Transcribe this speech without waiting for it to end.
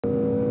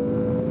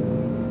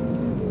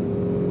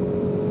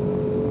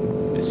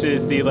This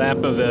is the lap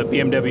of the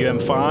BMW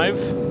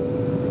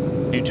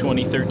M5, new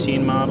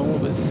 2013 model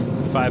with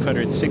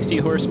 560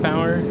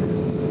 horsepower.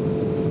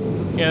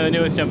 The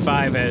newest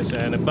M5 has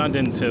an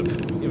abundance of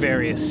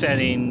various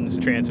settings: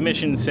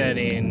 transmission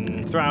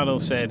setting, throttle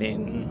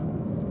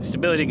setting,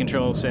 stability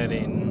control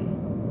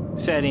setting.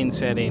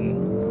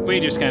 We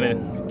just kind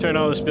of turn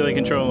all the stability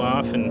control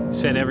off and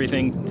set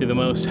everything to the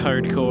most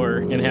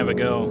hardcore and have a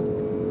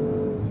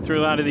go. Through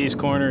a lot of these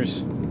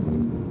corners,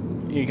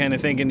 you're kind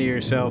of thinking to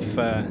yourself,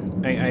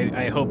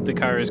 I hope the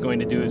car is going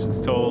to do as it's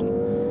told.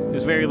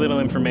 There's very little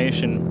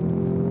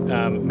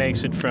information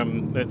makes it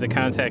from the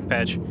contact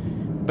patch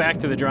back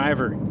to the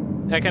driver.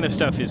 That kind of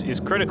stuff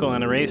is critical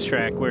on a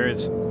racetrack,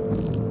 whereas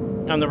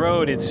on the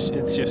road, it's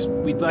just,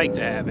 we'd like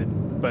to have it.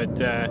 But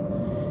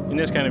in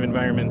this kind of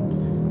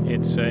environment,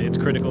 it's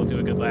critical to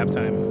a good lap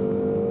time.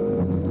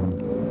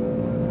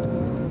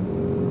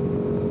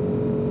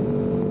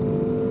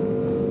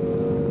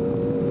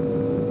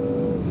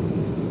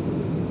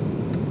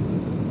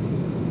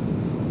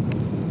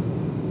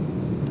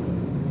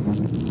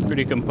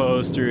 Pretty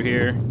composed through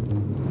here.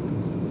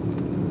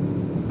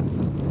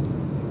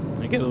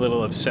 I get a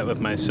little upset with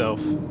myself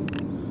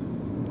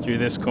through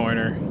this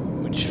corner,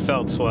 which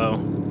felt slow,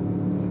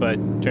 but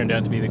turned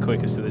out to be the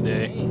quickest of the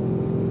day.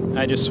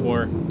 I just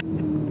swore.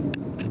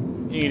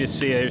 You can just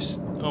see there's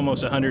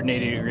almost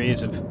 180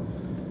 degrees of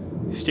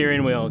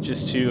steering wheel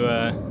just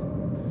to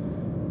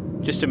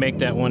make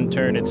that one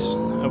turn.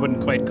 I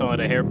wouldn't quite call it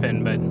a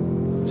hairpin, but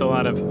it's a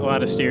lot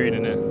of steering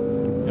in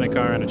a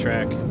car on a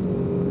track.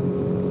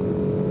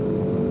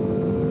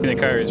 The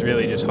car is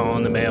really just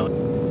hauling the mail.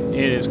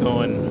 It is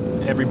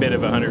going every bit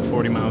of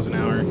 140 miles an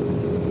hour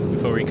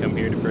before we come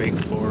here to brake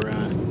for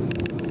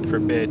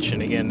bitch.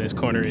 And again, this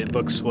corner, it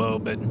looks slow,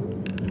 but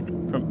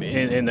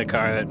in the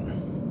car, that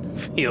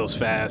feels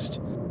fast.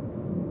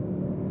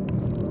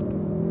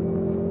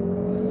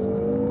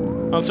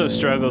 Also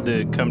struggled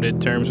to come to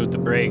terms with the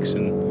brakes,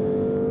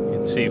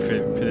 and see for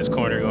this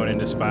corner going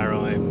into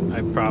spiral,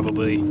 I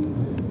probably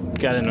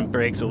got in the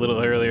brakes a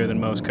little earlier than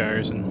most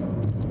cars and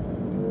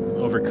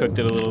overcooked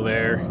it a little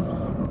there.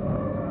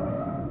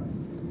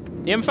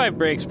 The M5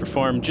 brakes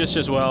perform just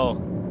as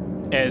well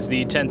as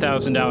the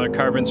 $10,000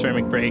 carbon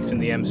ceramic brakes in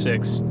the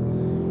M6.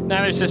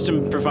 Neither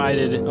system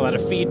provided a lot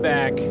of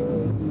feedback.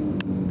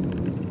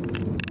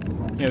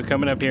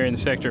 Coming up here in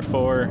Sector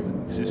 4,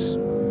 it's this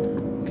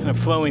kind of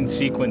flowing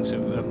sequence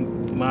of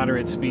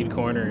moderate speed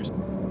corners.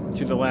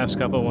 Through the last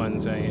couple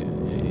ones, I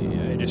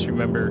just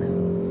remember,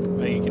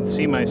 you can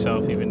see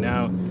myself even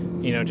now,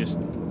 just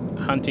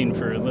hunting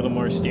for a little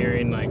more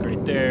steering, like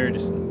right there,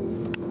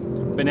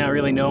 but not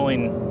really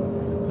knowing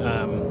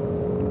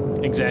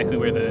exactly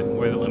where the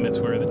limits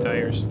were of the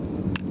tires.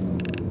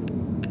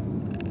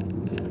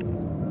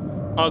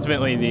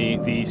 Ultimately,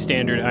 the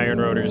standard iron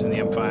rotors in the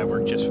M5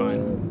 work just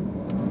fine.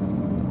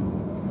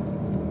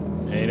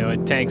 A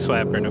tank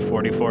slapper in a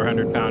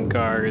 4,400-pound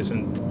car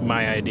isn't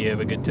my idea of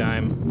a good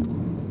time.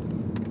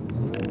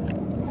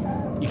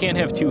 You can't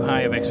have too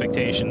high of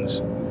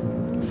expectations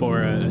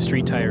for a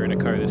street tire in a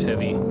car this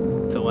heavy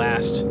to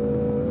last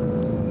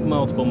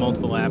multiple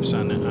laps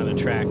on a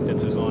track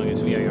that's as long as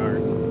VIR.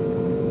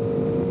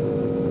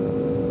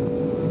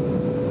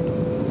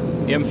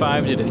 The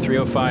M5 did a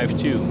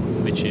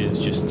 305.2, which is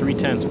just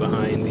 0.3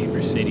 behind the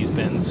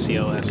Mercedes-Benz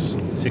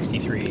CLS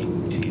 63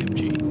 AS.